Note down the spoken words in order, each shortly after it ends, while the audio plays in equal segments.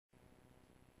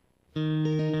First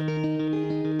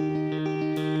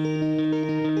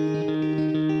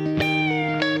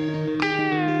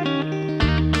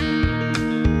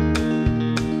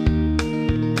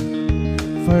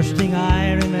thing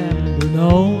I remember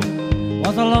knowing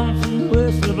was a lonesome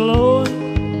whistle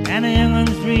blowing and a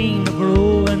youngin's dream of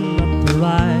growing up the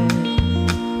ride.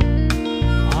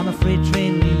 On a freight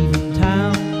train leaving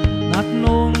town, not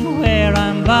knowing where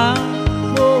I'm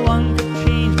bound, no one could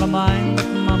change my mind, but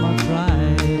Mama tried.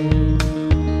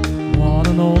 One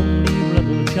and only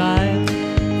little child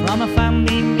from a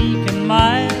family meek and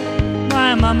mild,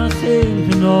 my Mama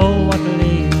seemed to know what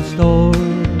lay in store.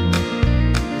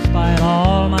 Despite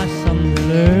all my Sunday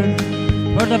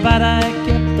learning, for the bad I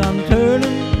kept on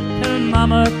turning, till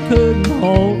Mama couldn't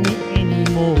hold me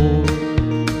anymore.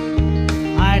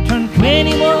 I turned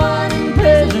 21 in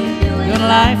prison, doing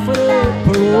life without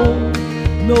parole.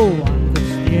 No one could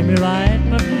steer me right,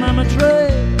 but Mama tried.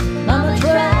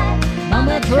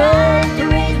 Mama tried to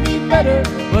raise me better,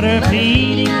 but her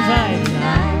pleadings I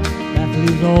denied. That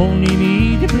leaves only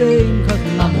me to blame, 'cause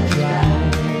Mama tried.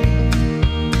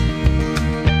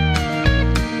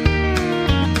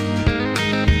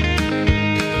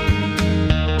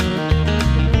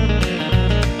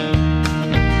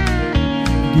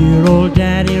 Dear old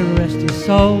Daddy, rest his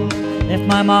soul, left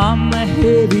my mom a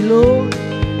heavy load.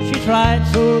 She tried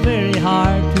so very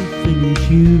hard to finish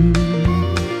you,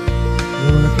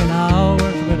 working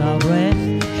hours without rest.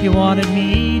 She wanted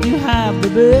me to have the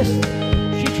best.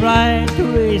 She tried to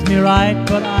raise me right,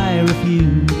 but I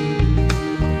refused.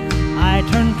 I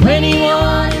turned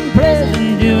 21 in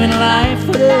prison, doing life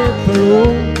without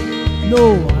parole. No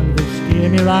one could steer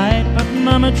me right, but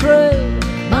Mama tried.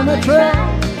 Mama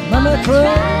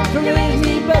tried to raise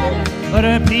me better, but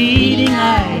her pleading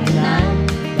I denied.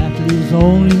 That leaves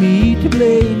only me to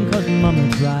blame, 'cause Mama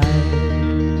tried.